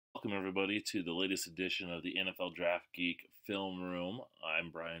Welcome, everybody, to the latest edition of the NFL Draft Geek Film Room. I'm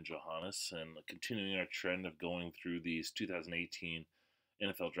Brian Johannes, and continuing our trend of going through these 2018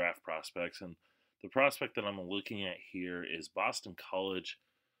 NFL Draft prospects. And the prospect that I'm looking at here is Boston College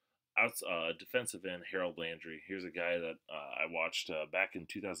defensive end Harold Landry. Here's a guy that I watched back in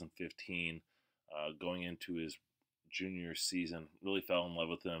 2015, going into his junior season. Really fell in love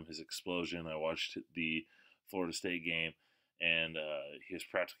with him, his explosion. I watched the Florida State game, and he was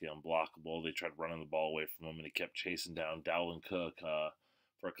practically unblockable. They tried running the ball away from him, and he kept chasing down Dalvin Cook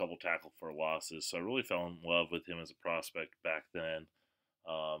for a couple tackle for losses. So I really fell in love with him as a prospect back then.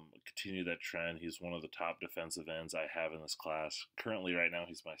 Continue that trend. He's one of the top defensive ends I have in this class. Currently, right now,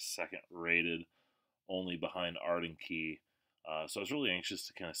 he's my second rated, only behind Arden Key. So I was really anxious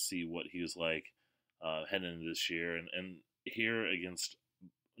to kind of see what he was like heading into this year. And here against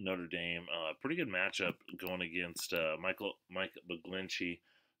Notre Dame, pretty good matchup going against Mike McGlinchey,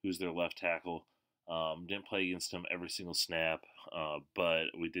 who's their left tackle. Didn't play against him every single snap, but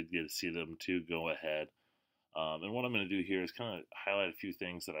we did get to see them two go ahead. And what I'm going to do here is kind of highlight a few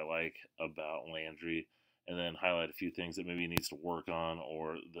things that I like about Landry, and then highlight a few things that maybe he needs to work on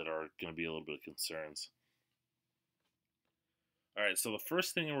or that are going to be a little bit of concerns. All right, so the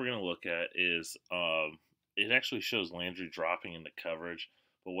first thing we're going to look at is it actually shows Landry dropping into coverage,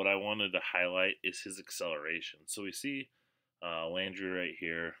 but what I wanted to highlight is his acceleration. So we see Landry right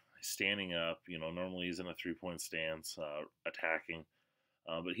here standing up. Normally he's in a three-point stance, attacking.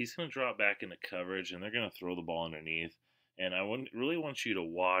 But he's going to drop back into coverage, and they're going to throw the ball underneath. And I really want you to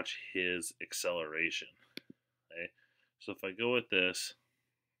watch his acceleration. Okay? So if I go with this,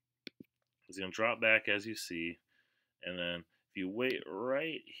 he's going to drop back as you see. And then if you wait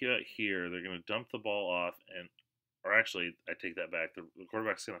right here, they're going to dump the ball off. Or actually, I take that back. The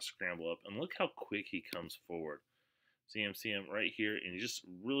quarterback's going to scramble up. And look how quick he comes forward. See him right here, and he just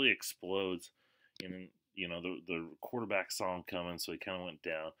really explodes. And the quarterback saw him coming, so he kind of went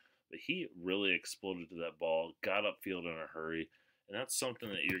down. But he really exploded to that ball, got upfield in a hurry, and that's something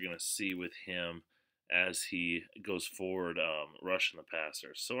that you're going to see with him as he goes forward, rushing the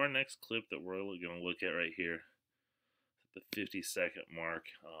passer. So our next clip that we're going to look at right here, at the 50-second mark.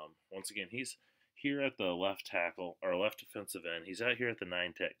 Once again, he's here at the left tackle, or left defensive end. He's out here at the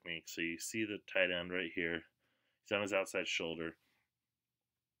 9 technique, so you see the tight end right here. He's on his outside shoulder.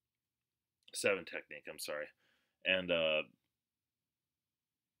 7 technique, I'm sorry. And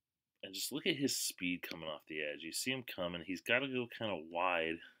just look at his speed coming off the edge. You see him coming. He's got to go kind of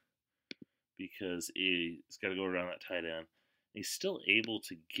wide because he's got to go around that tight end. He's still able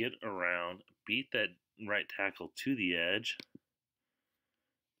to get around, beat that right tackle to the edge,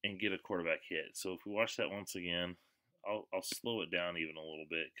 and get a quarterback hit. So if we watch that once again, I'll slow it down even a little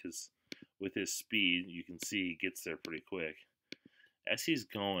bit because with his speed, you can see he gets there pretty quick. As he's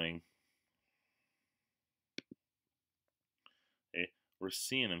going, we're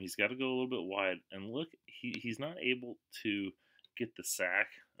seeing him. He's got to go a little bit wide. And look, he's not able to get the sack.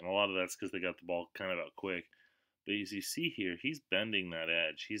 And a lot of that's because they got the ball kind of out quick. But as you see here, he's bending that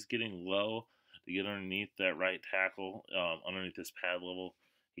edge. He's getting low to get underneath that right tackle, underneath this pad level.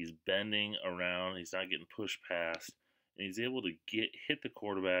 He's bending around. He's not getting pushed past. And he's able to hit the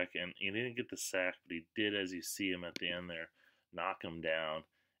quarterback. And he didn't get the sack, but he did, as you see him at the end there, knock him down.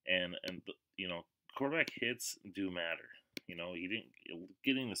 And quarterback hits do matter.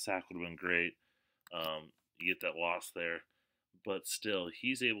 Getting the sack would have been great. You get that loss there, but still,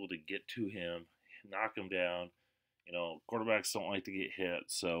 he's able to get to him, knock him down. Quarterbacks don't like to get hit,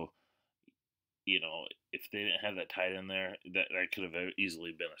 so if they didn't have that tight end there, that could have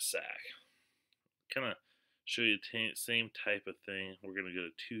easily been a sack. Kind of show you the same type of thing. We're gonna go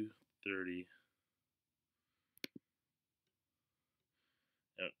to 230.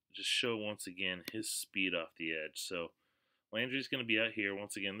 Just show once again his speed off the edge. So Landry's going to be out here.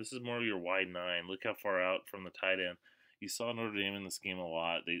 Once again, this is more of your wide 9. Look how far out from the tight end. You saw Notre Dame in this game a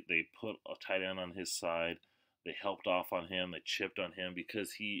lot. They put a tight end on his side. They helped off on him. They chipped on him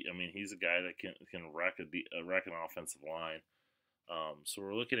because he's a guy that can wreck an offensive line. So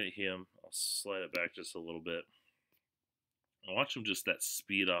we're looking at him. I'll slide it back just a little bit. I watch him just that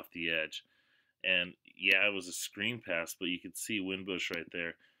speed off the edge. And yeah, it was a screen pass, but you could see Winbush right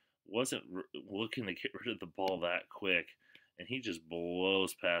there. Wasn't looking to get rid of the ball that quick. And he just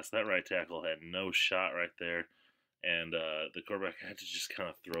blows past. That right tackle had no shot right there. And the quarterback had to just kind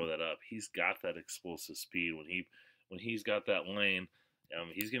of throw that up. He's got that explosive speed. When he's got that lane,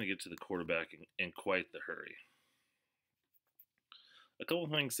 he's going to get to the quarterback in quite the hurry. A couple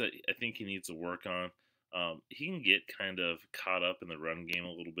of things that I think he needs to work on. He can get kind of caught up in the run game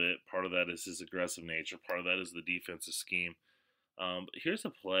a little bit. Part of that is his aggressive nature. Part of that is the defensive scheme. But here's a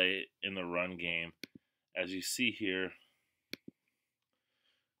play in the run game, as you see here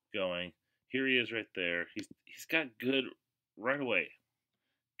going. Here he is right there. He's got good right away.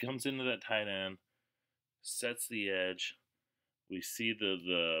 Comes into that tight end, sets the edge. We see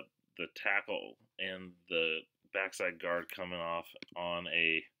the tackle and the backside guard coming off on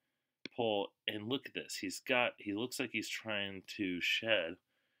a pull, and look at this. He looks like he's trying to shed.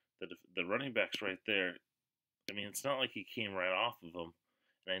 The running back's right there. I mean, it's not like he came right off of him.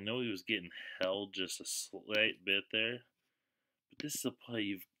 And I know he was getting held just a slight bit there, but this is a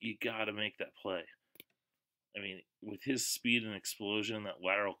play you got to make that play. I mean, with his speed and explosion, that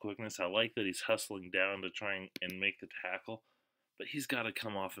lateral quickness, I like that he's hustling down to try and make the tackle, but he's got to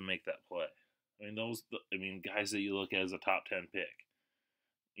come off and make that play. I mean, guys that you look at as a top 10 pick,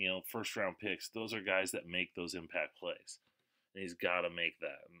 first round picks, those are guys that make those impact plays. And he's got to make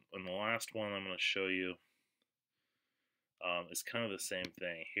that. And the last one I'm going to show you is kind of the same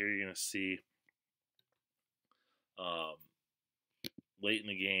thing. Here you're going to see um, late in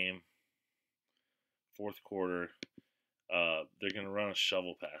the game, fourth quarter, they're going to run a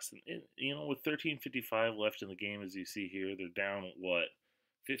shovel pass. And with 13:55 left in the game, as you see here, they're down,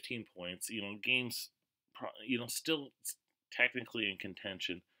 15 points. Game's, still technically in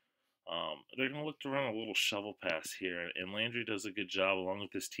contention. They're going to look to run a little shovel pass here, and Landry does a good job along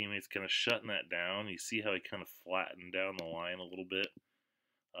with his teammates kind of shutting that down. You see how he kind of flattened down the line a little bit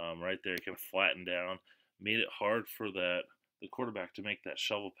right there, kind of flattened down, made it hard for the quarterback to make that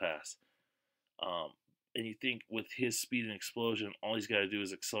shovel pass. And you think with his speed and explosion, all he's got to do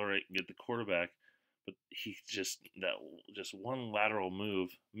is accelerate and get the quarterback, but he just one lateral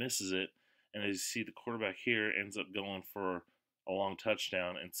move misses it, and as you see, the quarterback here ends up going for a long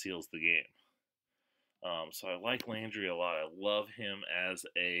touchdown and seals the game. So I like Landry a lot. I love him as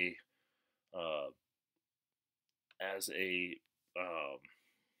a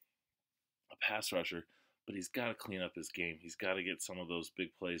pass rusher, but he's got to clean up his game. He's got to get some of those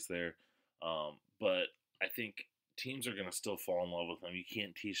big plays there. But I think teams are going to still fall in love with him. You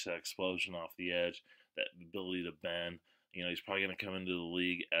can't teach that explosion off the edge, that ability to bend. He's probably going to come into the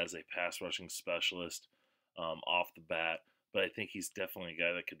league as a pass rushing specialist off the bat. But I think he's definitely a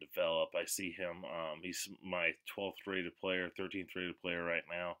guy that could develop. I see him. He's my 12th rated player, 13th rated player right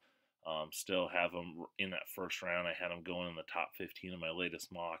now. Still have him in that first round. I had him going in the top 15 of my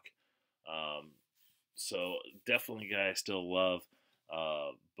latest mock. So definitely a guy I still love.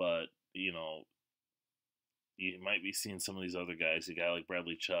 But, you might be seeing some of these other guys. A guy like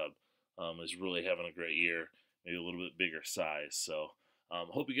Bradley Chubb is really having a great year, maybe a little bit bigger size. So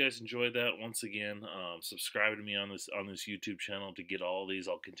hope you guys enjoyed that. Once again, subscribe to me on this YouTube channel to get all these.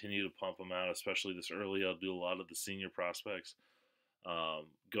 I'll continue to pump them out, especially this early. I'll do a lot of the senior prospects. Go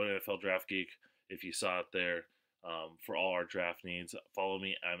to NFL Draft Geek if you saw it there for all our draft needs. Follow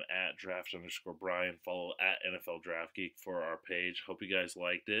me. I'm at draft_Brian. Follow at NFL Draft Geek for our page. Hope you guys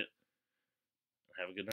liked it. Have a good night.